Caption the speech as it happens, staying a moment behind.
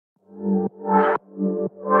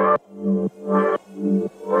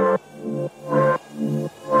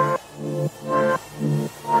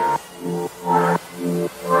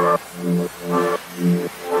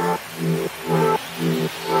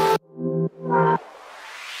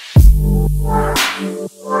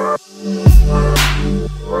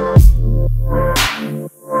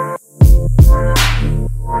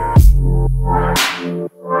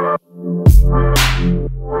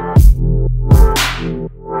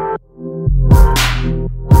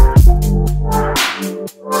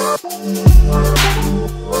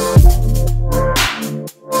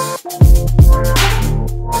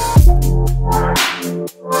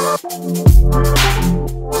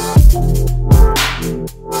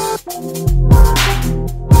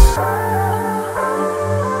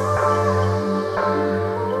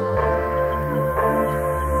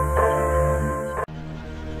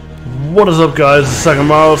What is up, guys?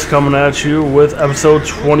 Segomaros coming at you with episode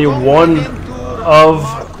 21 of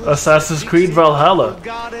Assassin's Creed Valhalla.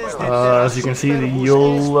 As you can see, the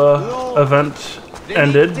Yule event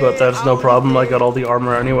ended, but that's no problem. I got all the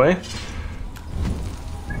armor anyway.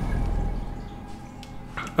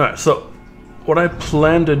 Alright, so what I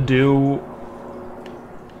plan to do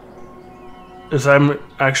is I'm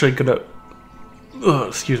actually gonna...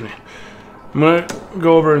 excuse me. I'm gonna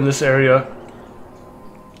go over in this area,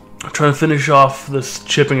 try to finish off this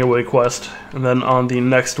chipping away quest, and then on the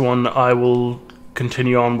next one I will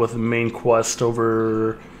continue on with the main quest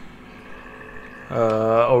over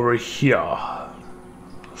here.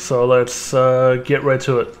 So let's get right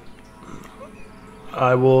to it.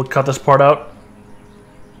 I will cut this part out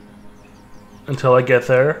until I get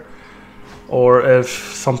there, or if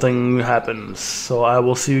something happens. So I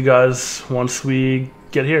will see you guys once we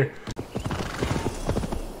get here.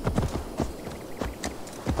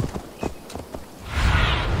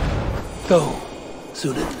 Go,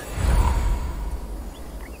 Sudan.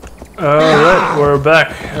 Alright, we're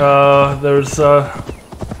back. There's a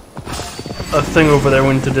thing over there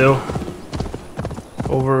we need to do.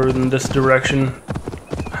 Over in this direction.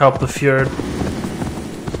 Help the fjord.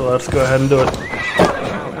 So let's go ahead and do it.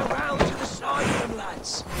 Around to the side of them,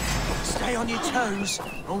 lads. Stay on your toes,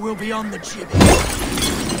 or we'll be on the gibbet.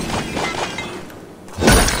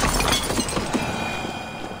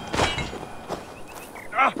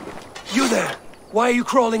 You there! Why are you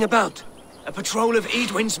crawling about? A patrol of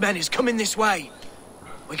Eidwin's men is coming this way.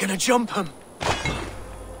 We're gonna jump them.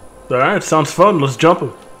 Alright, sounds fun. Let's jump him.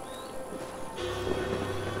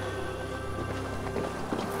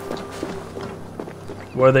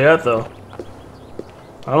 Where are they at, though?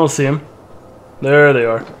 I don't see them. There they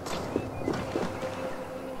are.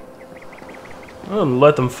 I'll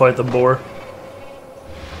let them fight the boar.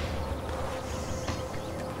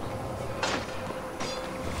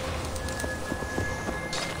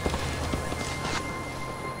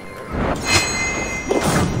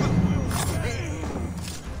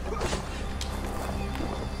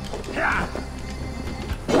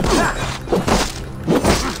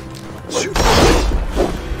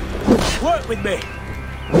 Work with me.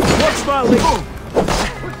 Watch my lead.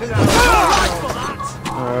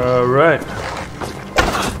 All right.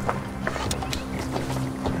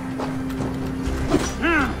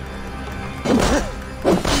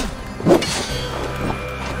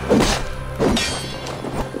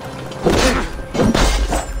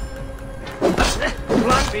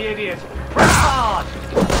 Blunt the idiot. Press hard.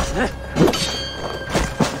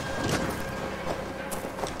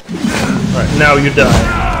 All right, now you die.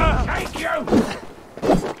 Take you.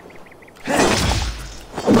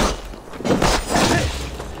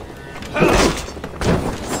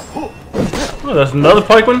 Oh, that's another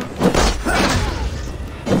pikeman.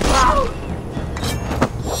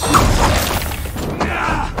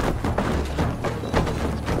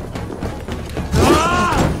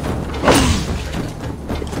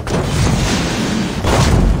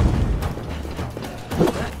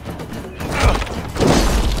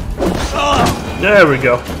 There we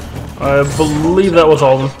go. I believe that was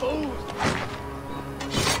all of them.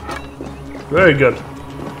 Very good.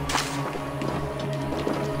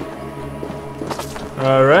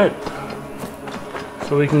 Alright.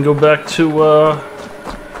 So we can go back to,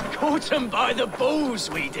 Caught them by the balls,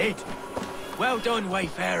 we did. Well done,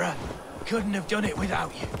 Wayfarer. Couldn't have done it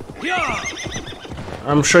without you. Yeah.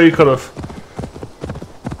 I'm sure you could have.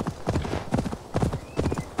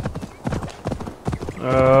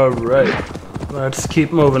 Alright. Let's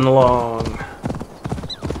keep moving along.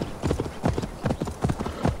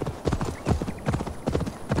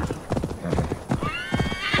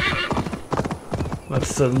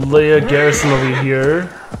 Let's lay a garrison over here.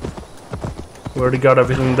 We already got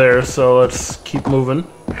everything there, so let's keep moving.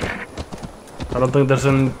 I don't think there's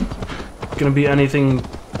gonna be anything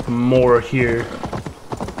more here.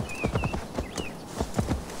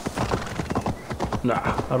 Nah,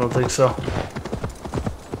 I don't think so.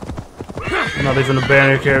 Not even a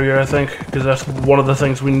banner carrier, I think, because that's one of the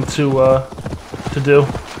things we need to do.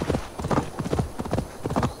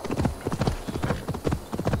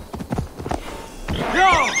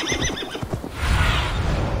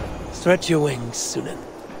 Stretch your wings, Sunan.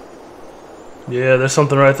 Yeah, there's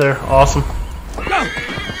something right there. Awesome.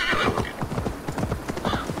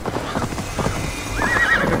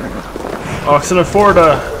 Oxen and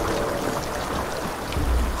Forda.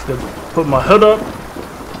 Just gonna put my hood up.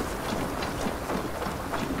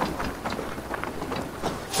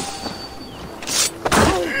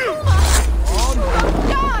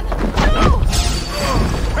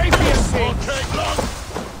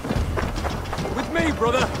 With me,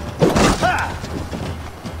 brother.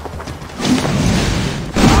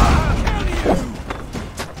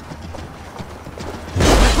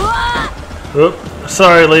 Oh,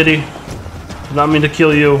 sorry, lady. Did not mean to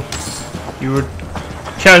kill you. You were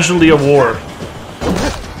casualty of war.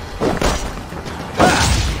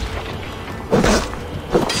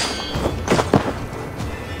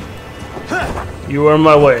 You were in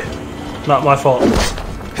my way. Not my fault.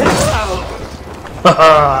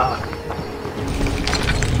 Haha.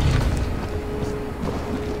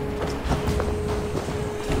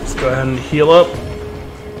 Let's go ahead and heal up.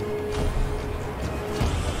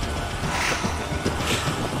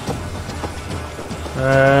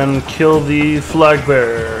 And kill the flag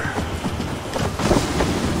bearer.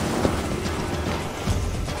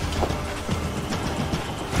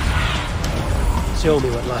 Show me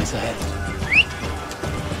what lies ahead.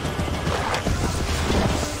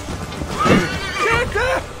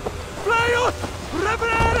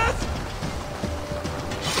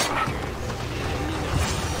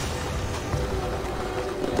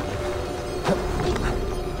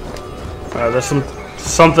 Alright, there's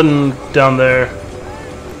something down there.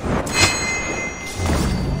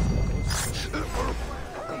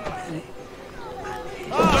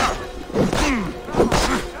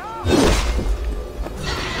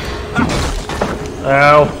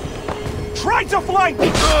 Ow. Try to flank!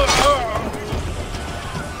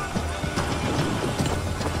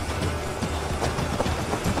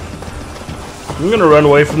 I'm gonna run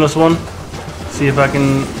away from this one. See if I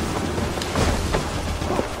can...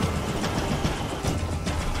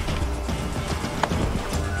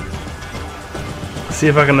 See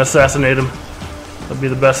if I can assassinate him. That'd be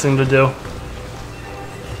the best thing to do.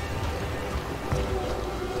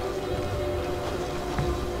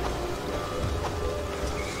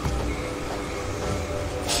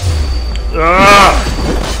 Ah!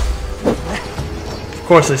 Of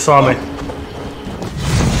course they saw me.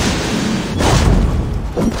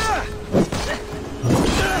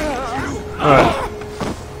 Alright.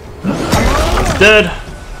 Dead.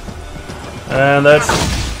 And that's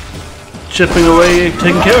chipping away,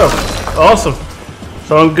 taken care of. Awesome.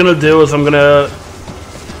 So what I'm gonna do is I'm gonna...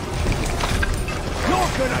 You're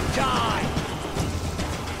gonna die!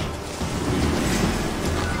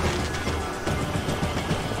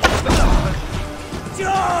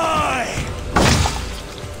 Die!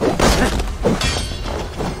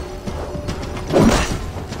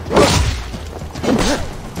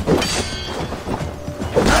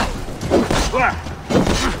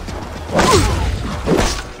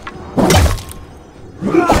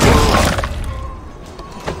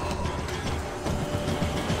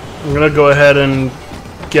 I'm gonna go ahead and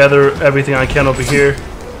gather everything I can over here.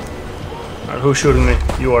 Alright, who's shooting me?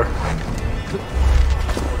 You are.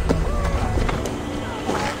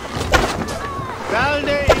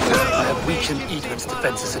 I have weakened Eivor's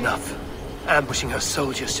defenses enough. Ambushing her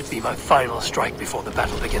soldiers should be my final strike before the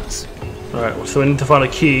battle begins. Alright, so we need to find a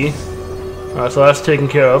key. Alright, so that's taken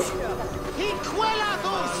care of.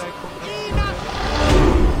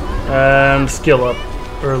 And skill up.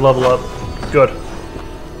 Or level up. Good.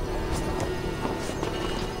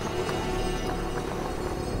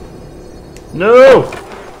 No!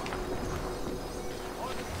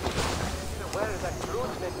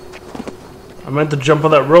 I meant to jump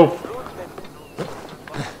on that rope.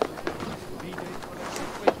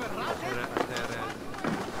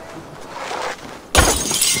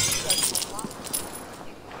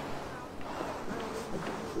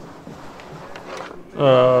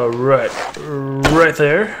 Right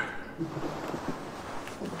there.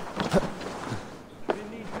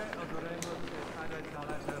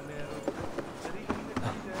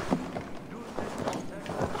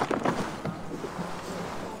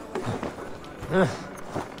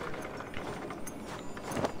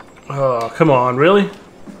 Oh, come on, really?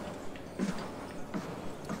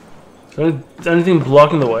 Is there anything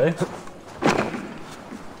blocking the way?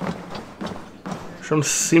 Sure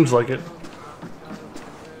seems like it.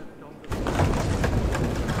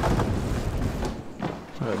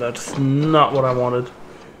 Alright, that's not what I wanted.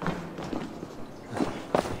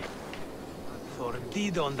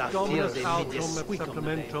 Dominus autum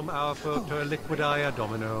supplementum alpha liquidaya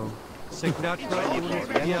domino. Signatura unis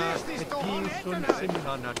via et pis sunt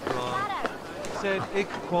simula natura. Sed hic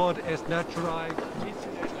quod est naturae.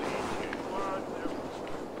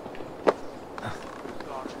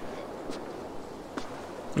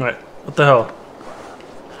 Alright, what the hell?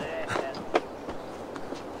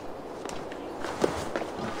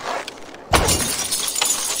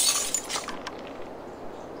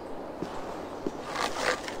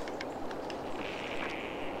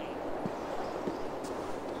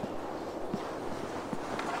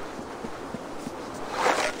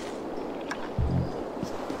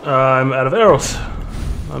 I'm out of arrows.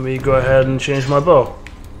 Let me go ahead and change my bow.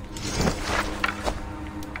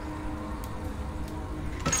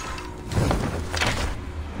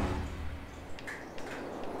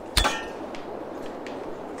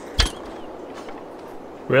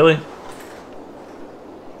 Really?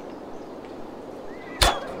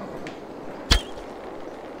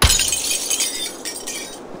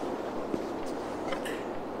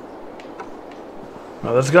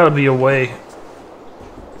 Now there's gotta be a way.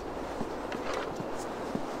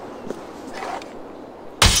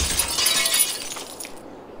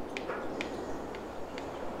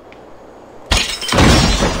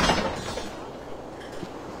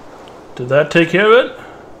 Did that take care of it?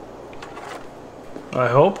 I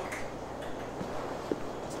hope.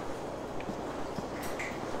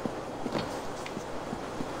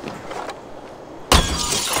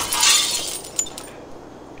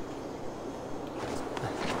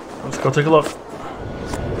 Let's go take a look.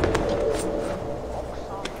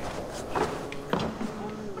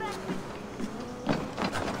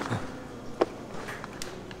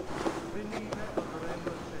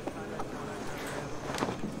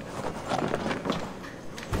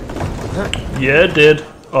 Yeah, it did.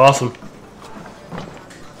 Awesome.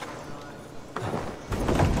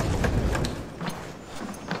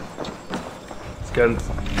 Let's go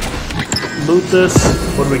and loot this.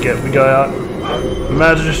 What do we get? We got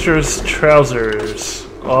Magister's trousers.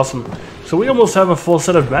 Awesome. So we almost have a full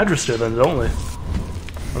set of Magister then, don't we?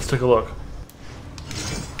 Let's take a look.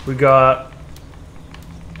 We got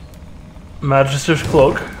Magister's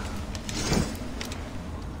cloak.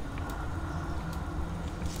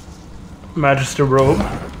 Magister robe,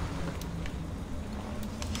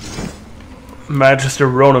 Magister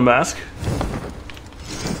Rona mask,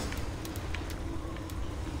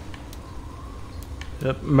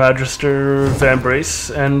 yep, Magister Van Brace,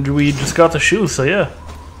 and we just got the shoes, so yeah,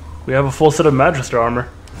 we have a full set of Magister armor.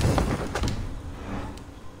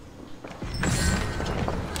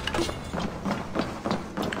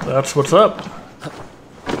 That's what's up.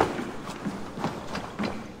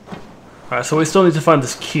 Alright, so we still need to find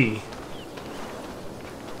this key.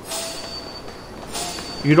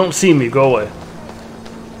 You don't see me, go away.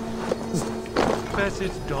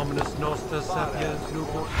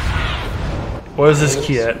 Where's this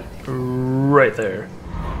key at? Right there.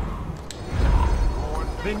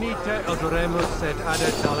 Venite adoremus et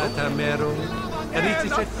adet merum,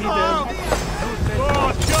 eritis et fidem.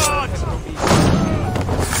 Oh God!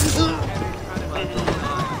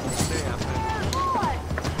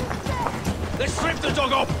 Let's strip the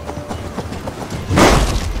dog up!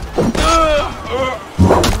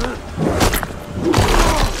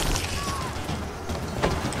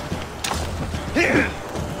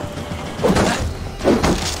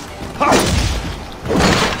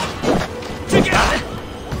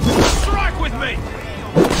 Strike with me!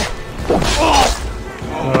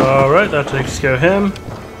 Alright, that takes care of him.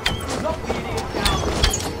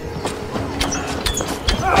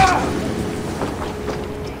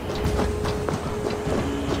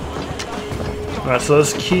 Alright, so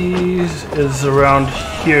this key is around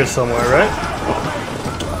here somewhere, right?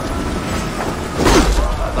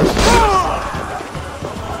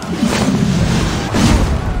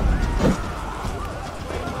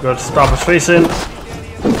 Gotta stop his face in.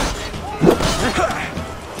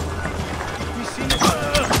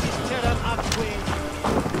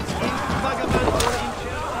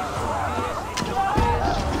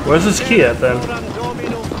 Where's this key at then?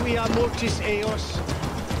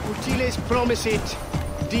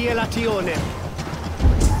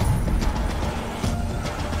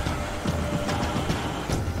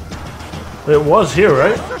 It was here,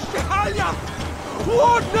 right?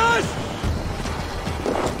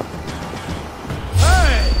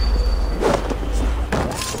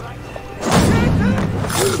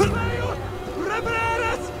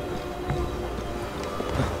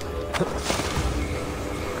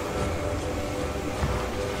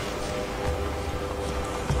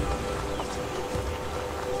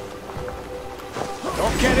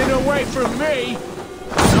 Not getting away from me!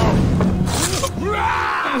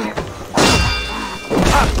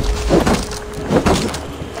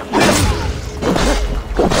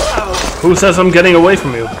 Who says I'm getting away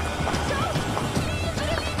from you?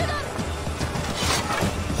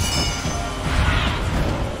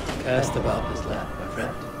 Cast about this land, my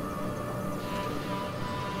friend.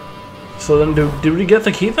 So then, did we get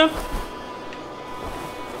the key then?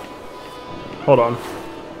 Hold on.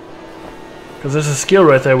 Because there's a skill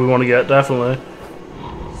right there we want to get, definitely.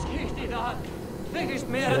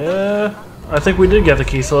 Yeah, I think we did get the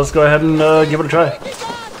key, so let's go ahead and give it a try.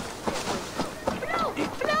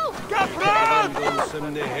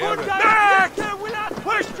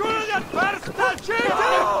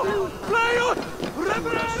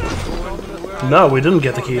 No, we didn't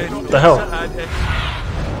get the key. What the hell?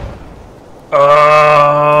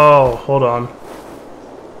 Oh, hold on.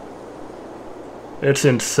 It's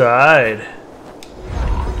inside.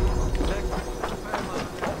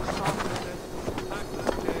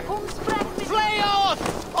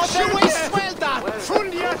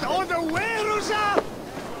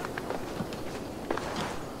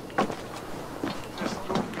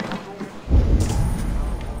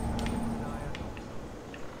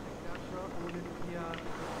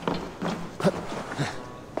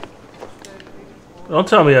 Don't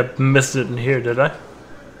tell me I missed it in here, did I?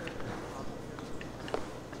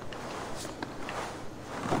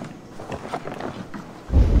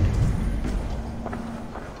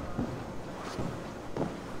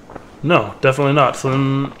 No, definitely not. So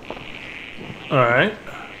then... Alright.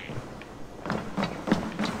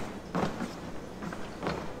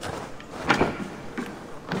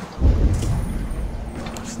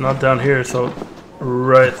 It's not down here, so...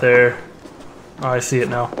 Right there. Oh, I see it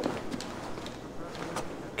now.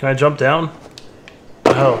 Can I jump down? What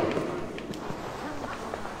the hell?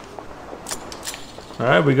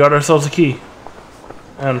 Alright, we got ourselves a key.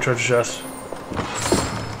 And a treasure chest.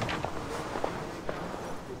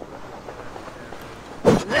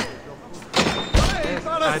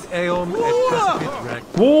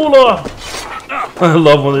 Woola! I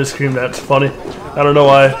love when they scream that, it's funny. I don't know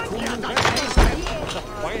why.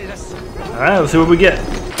 Alright, let's see what we get.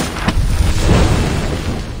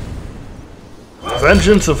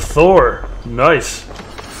 Vengeance of Thor. Nice.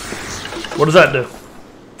 What does that do?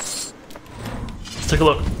 Let's take a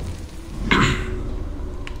look.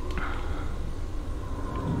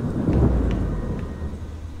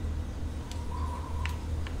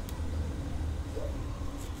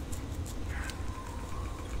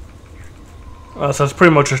 So that's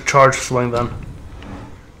pretty much a charge swing then.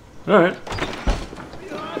 Alright.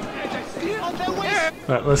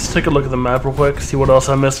 Alright, let's take a look at the map real quick, see what else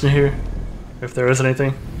I missed in here. If there is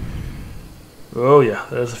anything. Oh yeah,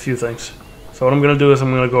 there's a few things. So what I'm going to do is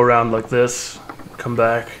I'm going to go around like this, come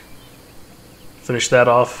back, finish that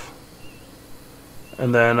off,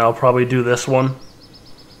 and then I'll probably do this one,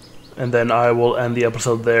 and then I will end the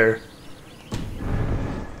episode there.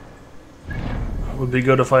 Would be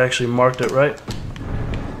good if I actually marked it right.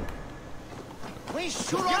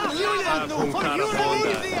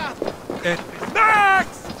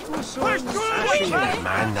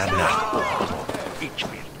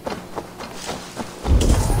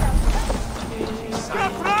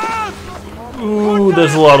 Ooh,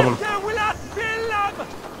 there's a lot of them.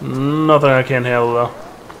 Nothing I can't handle though.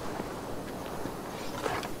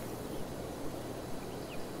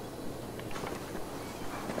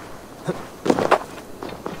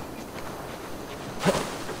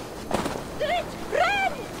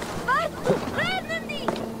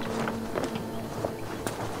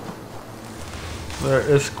 There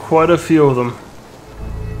is quite a few of them.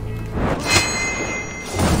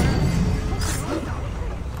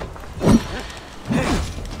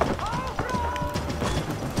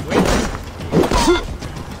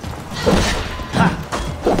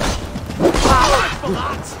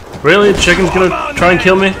 Really? Chicken's gonna try and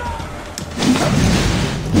kill me?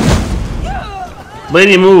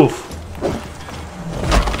 Lady, move!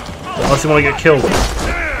 Unless you want to get killed.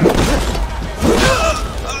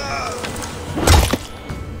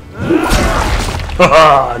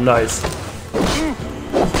 Haha, nice.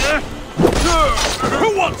 Who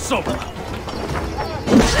wants some?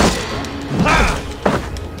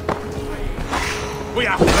 We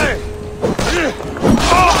have to.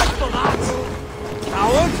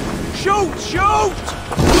 Coward! Shoot! Shoot!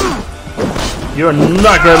 You're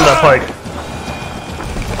not grabbing that pike.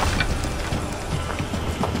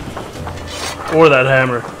 Or that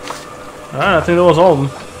hammer. Alright, I think that was all of them.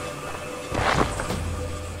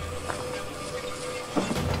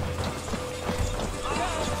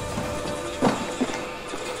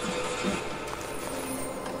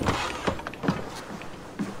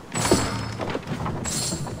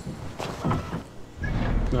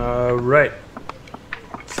 Alright.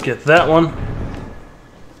 Let's get that one.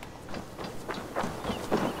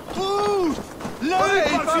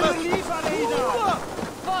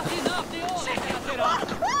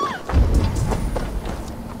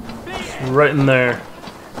 It's right in there.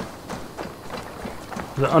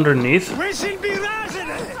 Is it underneath?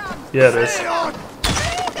 Yeah, it is.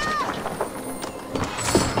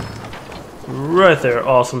 Right there,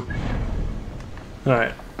 awesome.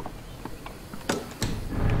 Alright.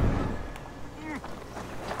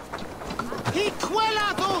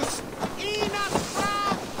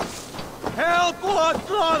 Help!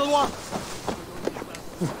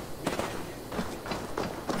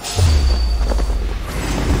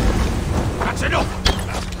 That's enough!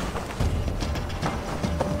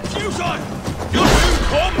 Susan! Your food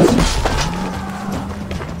comes!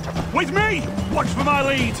 With me! Watch for my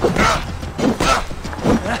lead!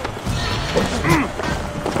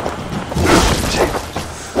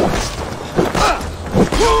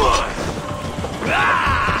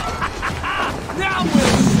 Now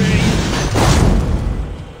we'll see!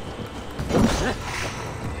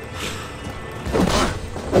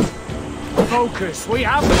 Focus, we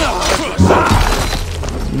have the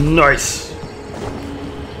Nice.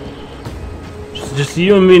 Just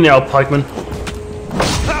you and me now, pikeman.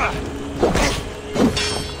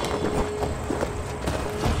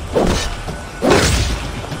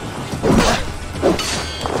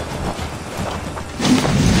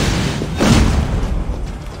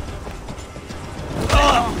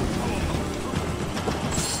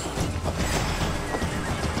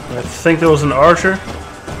 I think there was an archer.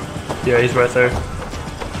 Yeah, he's right there.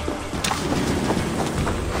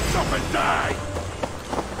 Stop and die!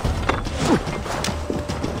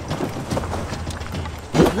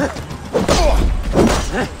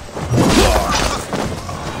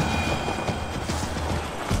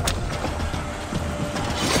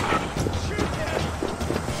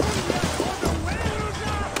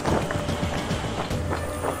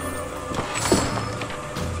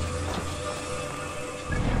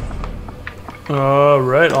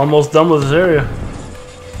 Alright, almost done with this area.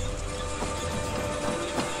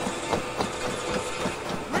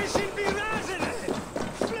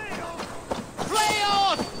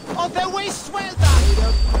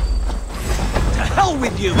 To hell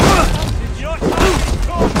with you!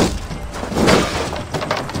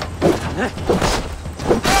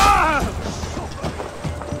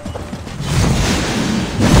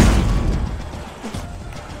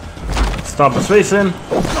 Stomp his face in.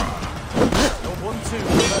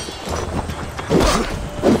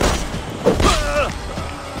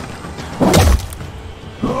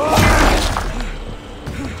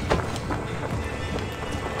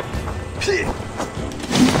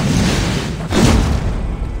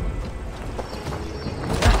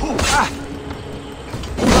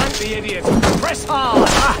 The idiot! Press hard!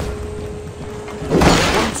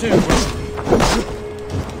 1, 2.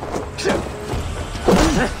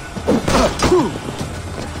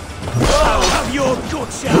 I'll have your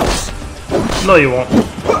guts out! No, you won't.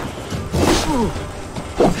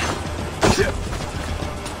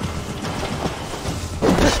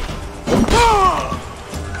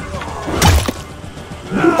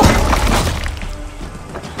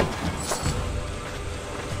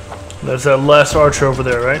 There's that last archer over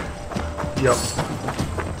there, right? Yep.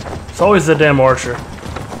 It's always the damn archer.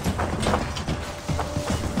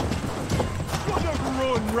 What a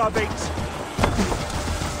run, rabbit!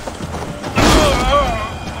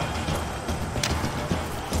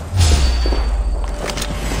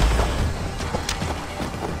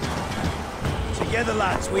 Together,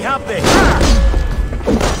 lads, we have this!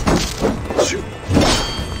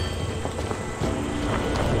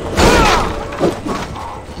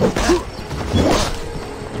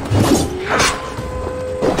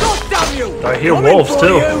 I hear wolves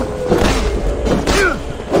too.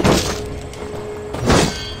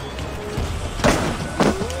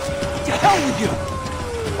 To hell with you!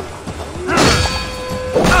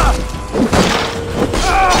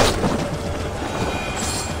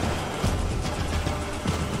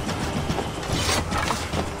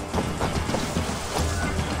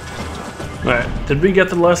 Alright, did we get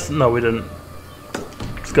the last? No, we didn't.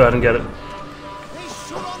 Let's go ahead and get it.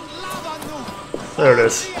 There it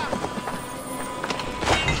is.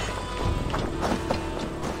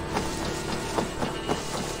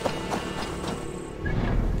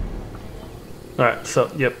 Alright, so,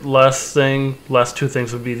 yep, last two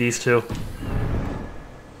things would be these two.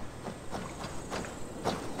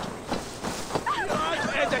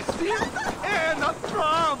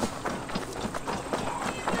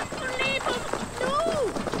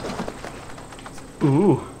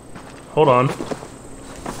 Ooh, hold on.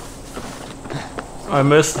 I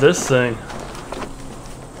missed this thing.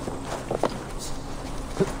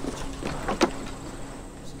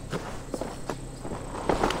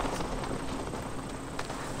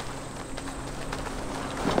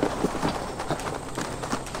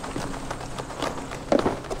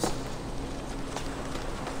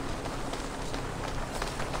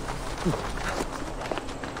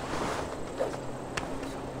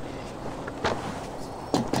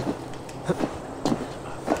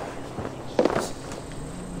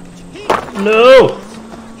 No!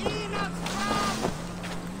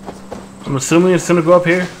 I'm assuming it's gonna go up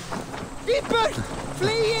here.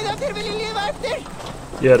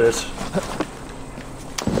 Yeah, it is.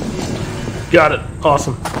 Got it.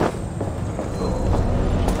 Awesome.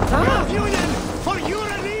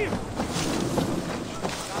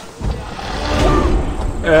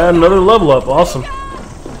 And another level up. Awesome.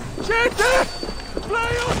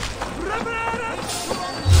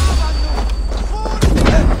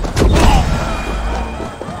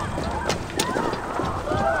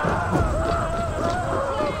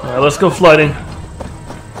 Alright, let's go flighting.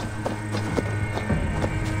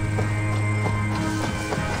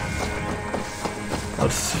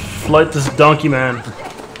 Let's flight this donkey man.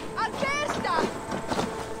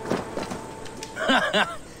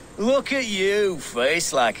 Look at you,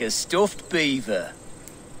 face like a stuffed beaver.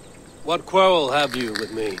 What quarrel have you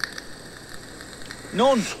with me?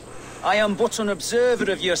 None. I am but an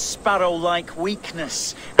observer of your sparrow-like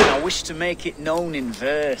weakness, and I wish to make it known in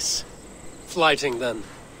verse. Flighting, then.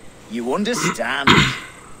 You understand?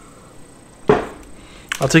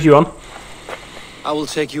 I'll take you on. I will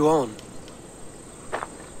take you on.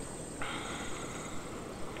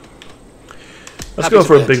 Let's go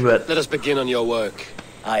for a big bet. Let us begin on your work.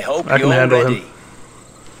 I hope I can you're handle ready. him.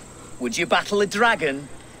 Would you battle a dragon?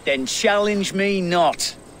 Then challenge me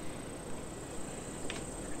not.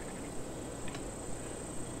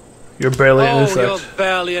 You're barely an Oh, insect. you're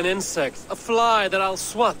barely an insect. A fly that I'll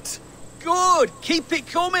swat. Good! Keep it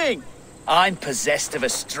coming! I'm possessed of a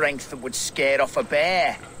strength that would scare off a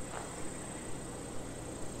bear.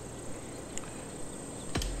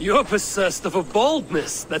 You're possessed of a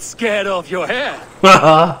boldness that scared off your hair.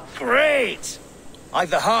 Haha. Great!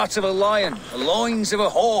 I've the heart of a lion, the loins of a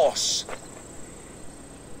horse.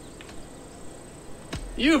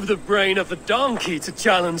 You've the brain of a donkey to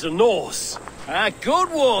challenge a Norse. A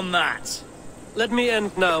good one, that! Let me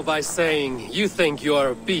end now by saying you think you're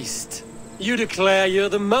a beast. You declare you're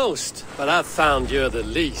the most, but I've found you're the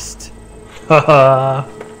least. Haha.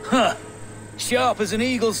 Huh. Sharp as an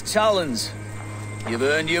eagle's talons. You've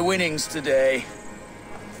earned your winnings today.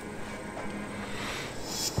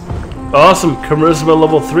 Awesome. Charisma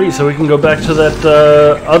level 3, so we can go back to that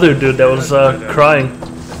other dude that was crying.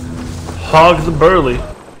 Hog the Burly.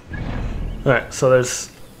 Alright, so there's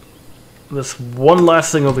this one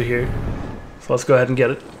last thing over here. So let's go ahead and get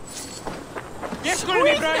it. Yes, gonna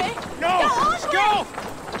be right. No! Go!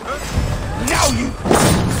 Now you!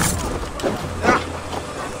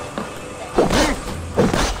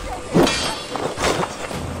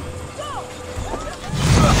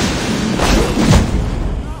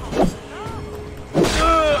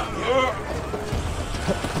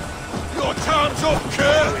 Your time's up,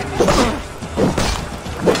 Kurt!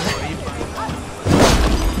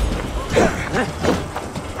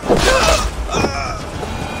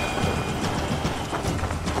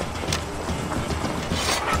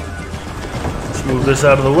 Move this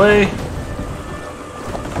out of the way.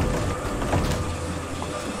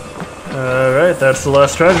 Alright, that's the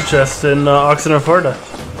last treasure chest in Oxen and Farda.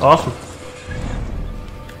 Awesome.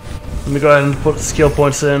 Let me go ahead and put skill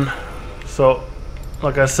points in. So,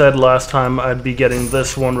 like I said last time, I'd be getting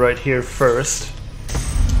this one right here first.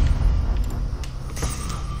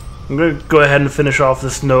 I'm going to go ahead and finish off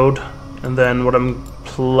this node, and then what I'm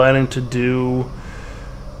planning to do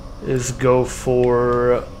is go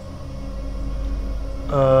for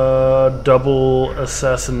double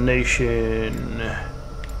assassination,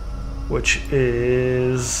 which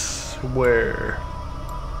is where?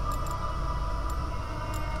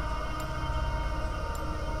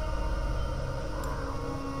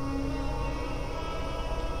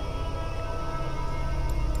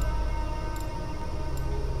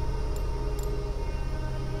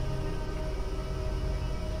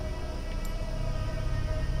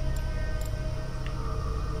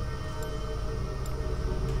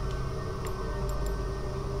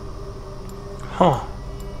 Huh.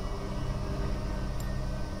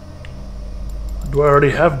 Do I already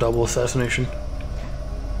have double assassination?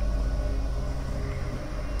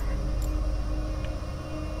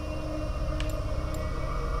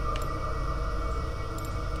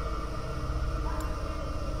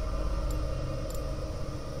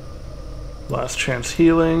 Last chance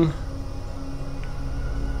healing.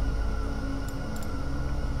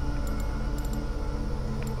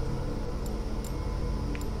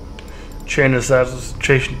 Chain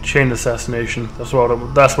assassination. That's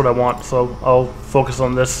what I want. So I'll focus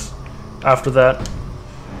on this after that.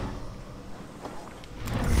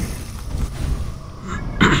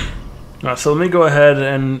 Alright, so let me go ahead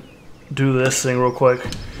and do this thing real quick,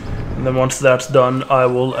 and then once that's done, I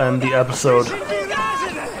will end the episode.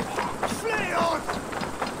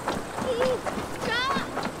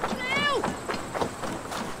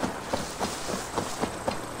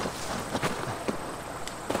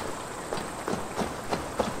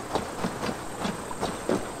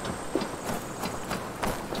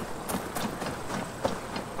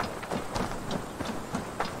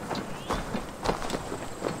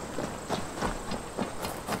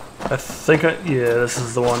 I think yeah, this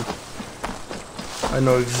is the one. I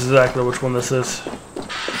know exactly which one this is.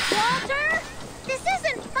 Walter, this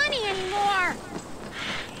isn't funny anymore.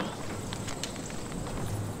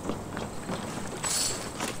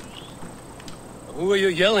 Who are you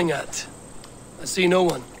yelling at? I see no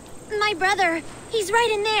one. My brother, he's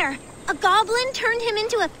right in there. A goblin turned him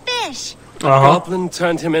into a fish. Goblin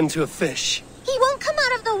turned him into a fish. He won't come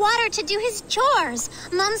out of the water to do his chores.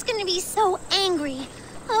 Mom's gonna be so angry.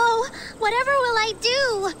 Oh, whatever will I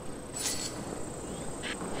do?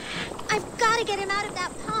 I've got to get him out of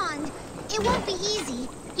that pond. It won't be easy.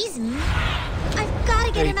 I've got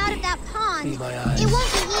to get him out of that pond. My eyes. It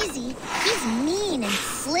won't be easy. He's mean and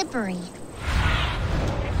slippery.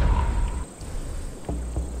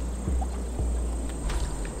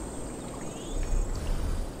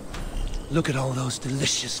 Look at all those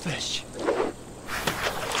delicious fish.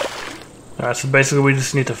 Alright, so basically we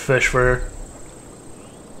just need to fish for her.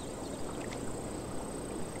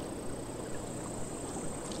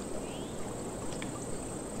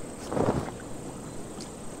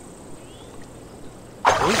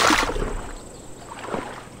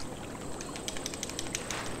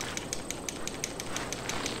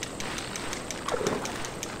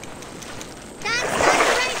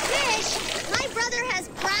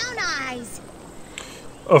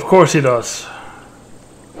 Of course he does.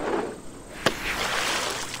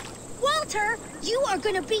 Walter, you are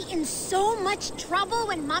gonna be in so much trouble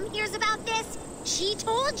when Mom hears about this. She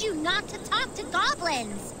told you not to talk to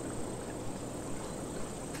goblins.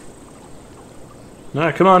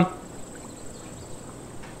 Alright, come on.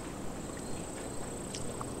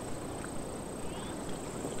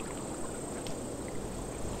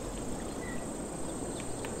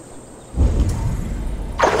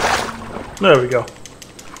 There we go.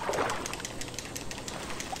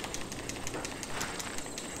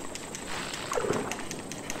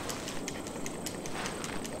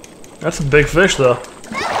 That's a big fish, though.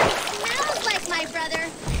 That smells like my brother,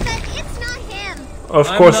 but it's not him. Of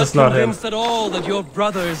course it's not him. I'm not convinced at all that your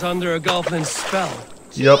brother is under a goblin's spell.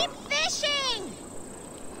 Yep. Keep fishing!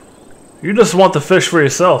 You just want the fish for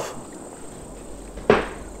yourself.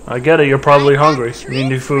 I get it, you're probably hungry. You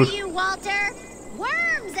need food. For you, Walter.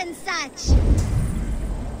 Worms and such.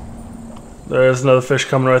 There's another fish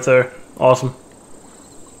coming right there. Awesome.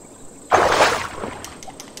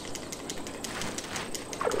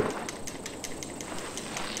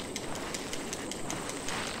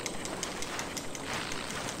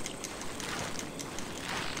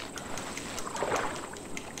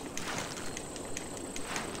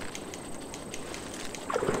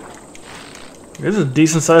 This is a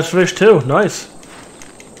decent sized fish too. Nice.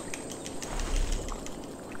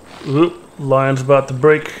 Oop, lion's about to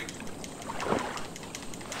break.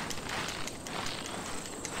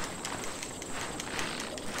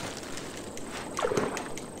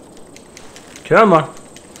 Come on.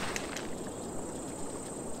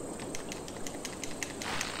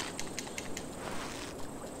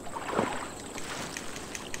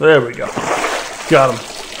 There we go. Got him.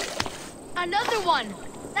 Another one.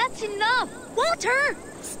 That's enough. Walter,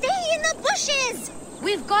 stay in the bushes.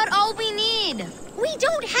 We've got all we need. We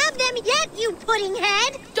don't have them yet, you pudding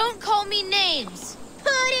head. Don't call me names.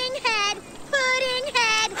 Pudding head, pudding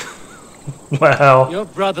head. Wow. Your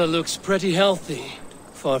brother looks pretty healthy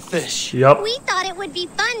for a fish. Yep. We thought it would be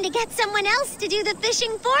fun to get someone else to do the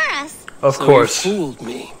fishing for us. Of So course. you fooled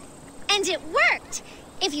me. And it worked.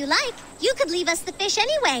 If you like, you could leave us the fish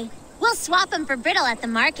anyway. We'll swap them for brittle at the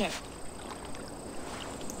market.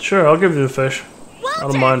 Sure, I'll give you the fish. Walter, I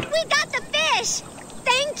don't mind. we got the fish.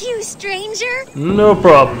 Thank you, stranger. No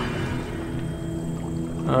problem.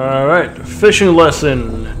 Alright, fishing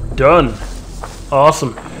lesson done.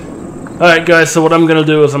 Awesome. Alright guys, so what I'm going to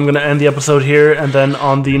do is I'm going to end the episode here, and then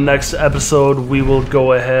on the next episode we will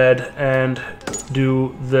go ahead and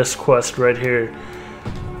do this quest right here.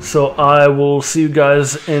 So I will see you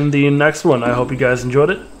guys in the next one. I hope you guys enjoyed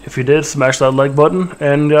it. If you did, smash that like button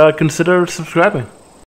and consider subscribing.